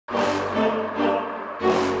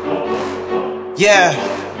Yeah.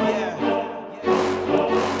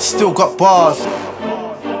 Still got bars.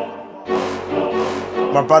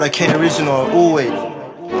 My brother K original, always.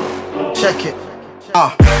 Check it.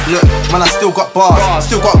 Look, man, I still got bars.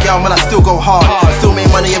 Still got girl, man, I still go hard. Still make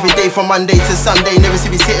money every day from Monday to Sunday. Never see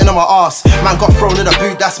me sitting on my ass. Man got thrown in a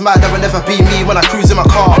boot, that's mad. That will never be me when I cruise in my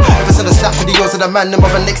car. Ever send a snap videos of the man, them of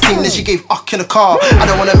the next team. Then she gave in the car. I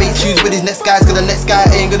don't wanna make shoes with these next guys, cause the next guy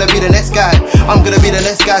ain't gonna be the next guy. I'm gonna be the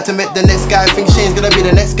next guy to make the next guy think Shayne's gonna be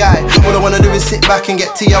the next guy. All I wanna do is sit back and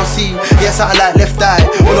get TLC. Yeah, something like Left Eye.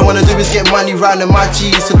 All I wanna do is get money round in my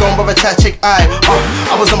G's. So don't bother try check eye.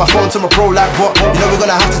 I was on my phone to my bro like, what? You know we're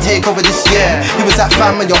gonna have to take over this year. He was like,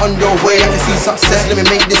 fam, and you're on your way. I can see success, let me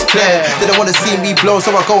make this clear. They don't wanna see me blow,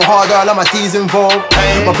 so I go harder, I let my D's involved.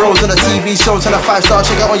 My bros on a TV show, tell a 5-star,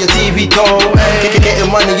 check it on your TV though.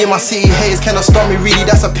 Getting money in my city, haters cannot stop me, really,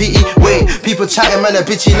 that's a pity. Wait, people chatting, man, they're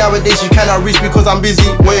bitchy. Nowadays you cannot reach because I'm busy.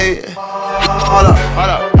 Wait, hold up,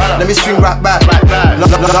 let me swing right back.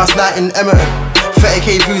 Last night in Emmerton,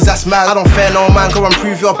 30k views, that's mad. I don't fear no man, go and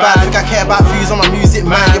prove your bad. Think I care about views on my music,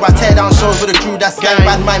 man. Yeah, I tear down shows with a crew that's gang.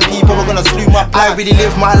 Bad mind people, we're gonna slew my plan. I really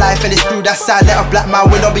live my life and it's true, that's sad. Let a black man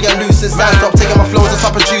win, I'll be a loose and stand. Stop taking my flows and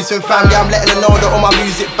stop producing, fam. Yeah, I'm letting them know that all my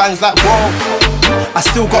music bangs like whoa. I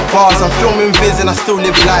still got bars, I'm filming vids and I still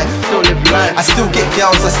live life. I still get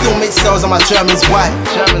girls, I still make sales and my German's white.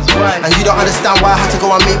 And you don't understand why I had to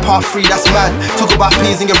go and make part 3, that's mad. Talk about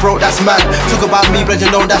peas and get broke, that's mad. Talk about me, but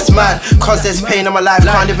you know that's mad. Cause there's pain in my life,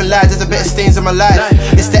 can't even lie, there's a bit of stains in my life.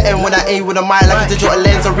 It's the end when I aim with a mind, like a digital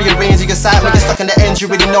lens or rearrange. You can sight, when get stuck in the end,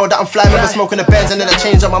 you really know that I'm flying. Remember smoking the Benz and then I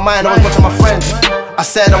changed up my mind, I was watching my friends. I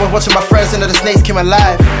said I was watching my friends and then the snakes came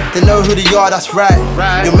alive. They know who they are, that's right.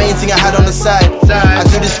 Your main thing I had on the side. I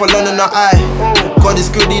do this for London or I. God is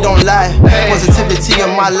good, he don't lie. Positivity in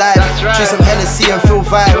my life. Drink some Hennessy and feel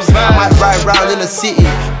vibes. I might ride round in the city.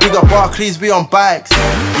 We got Barclays, we on bikes.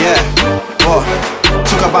 Yeah, what?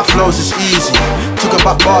 Talk about flows, it's easy. Talk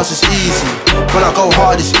about bars, it's easy. When I go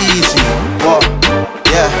hard, it's easy. What?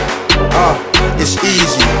 Yeah, it's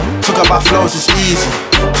easy. Talk about flows, it's easy.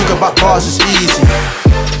 Talk about bars, it's easy.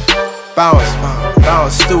 Bounce,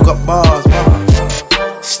 bounce, still got bars,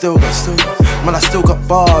 still got, man, I still got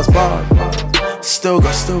bars, still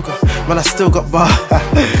got, man, I still got bars.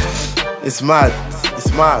 It's mad,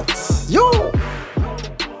 yo.